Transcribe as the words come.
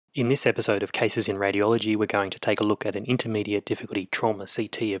In this episode of Cases in Radiology, we're going to take a look at an intermediate difficulty trauma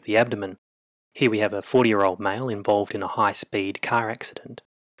CT of the abdomen. Here we have a 40-year-old male involved in a high-speed car accident.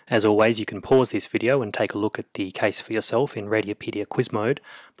 As always, you can pause this video and take a look at the case for yourself in Radiopedia quiz mode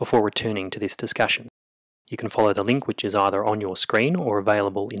before returning to this discussion. You can follow the link which is either on your screen or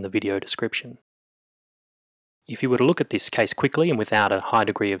available in the video description. If you were to look at this case quickly and without a high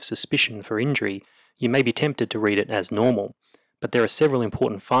degree of suspicion for injury, you may be tempted to read it as normal, but there are several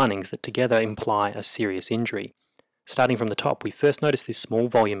important findings that together imply a serious injury. Starting from the top, we first notice this small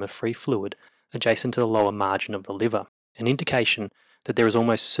volume of free fluid adjacent to the lower margin of the liver, an indication that there is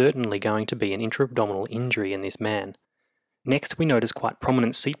almost certainly going to be an intra-abdominal injury in this man. Next, we notice quite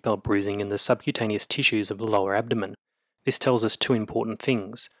prominent seatbelt bruising in the subcutaneous tissues of the lower abdomen. This tells us two important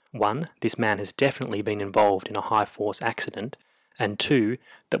things. One, this man has definitely been involved in a high-force accident, and two,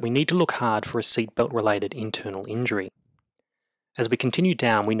 that we need to look hard for a seatbelt-related internal injury. As we continue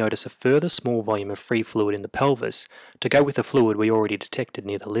down, we notice a further small volume of free fluid in the pelvis to go with the fluid we already detected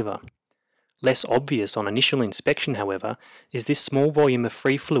near the liver. Less obvious on initial inspection, however, is this small volume of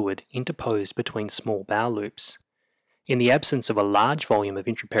free fluid interposed between small bowel loops. In the absence of a large volume of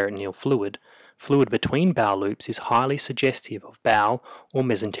intraperitoneal fluid, fluid between bowel loops is highly suggestive of bowel or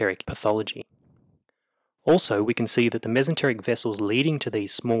mesenteric pathology. Also, we can see that the mesenteric vessels leading to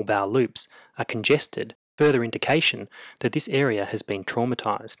these small bowel loops are congested, further indication that this area has been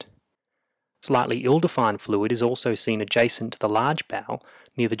traumatized. Slightly ill-defined fluid is also seen adjacent to the large bowel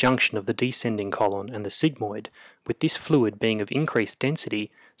near the junction of the descending colon and the sigmoid, with this fluid being of increased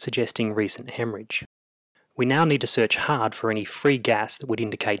density, suggesting recent hemorrhage. We now need to search hard for any free gas that would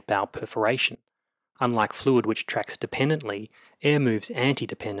indicate bowel perforation. Unlike fluid which tracks dependently, air moves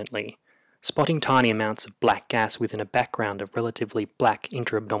anti-dependently. Spotting tiny amounts of black gas within a background of relatively black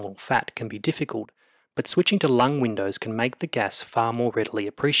intra-abdominal fat can be difficult, but switching to lung windows can make the gas far more readily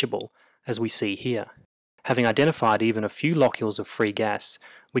appreciable, as we see here. Having identified even a few locules of free gas,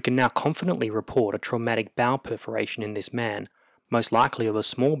 we can now confidently report a traumatic bowel perforation in this man, most likely of a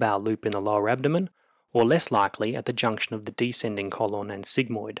small bowel loop in the lower abdomen, or less likely at the junction of the descending colon and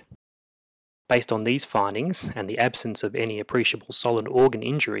sigmoid. Based on these findings, and the absence of any appreciable solid organ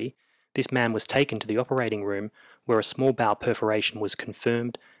injury, this man was taken to the operating room where a small bowel perforation was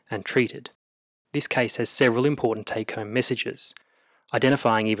confirmed and treated. This case has several important take-home messages.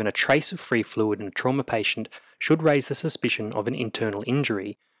 Identifying even a trace of free fluid in a trauma patient should raise the suspicion of an internal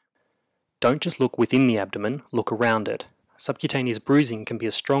injury. Don't just look within the abdomen, look around it. Subcutaneous bruising can be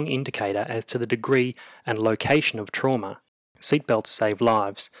a strong indicator as to the degree and location of trauma. Seatbelts save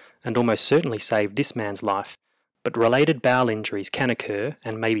lives, and almost certainly saved this man's life, but related bowel injuries can occur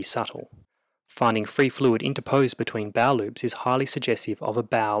and may be subtle. Finding free fluid interposed between bowel loops is highly suggestive of a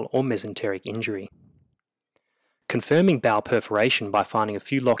bowel or mesenteric injury. Confirming bowel perforation by finding a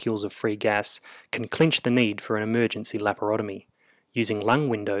few locules of free gas can clinch the need for an emergency laparotomy. Using lung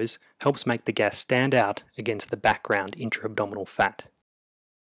windows helps make the gas stand out against the background intra-abdominal fat.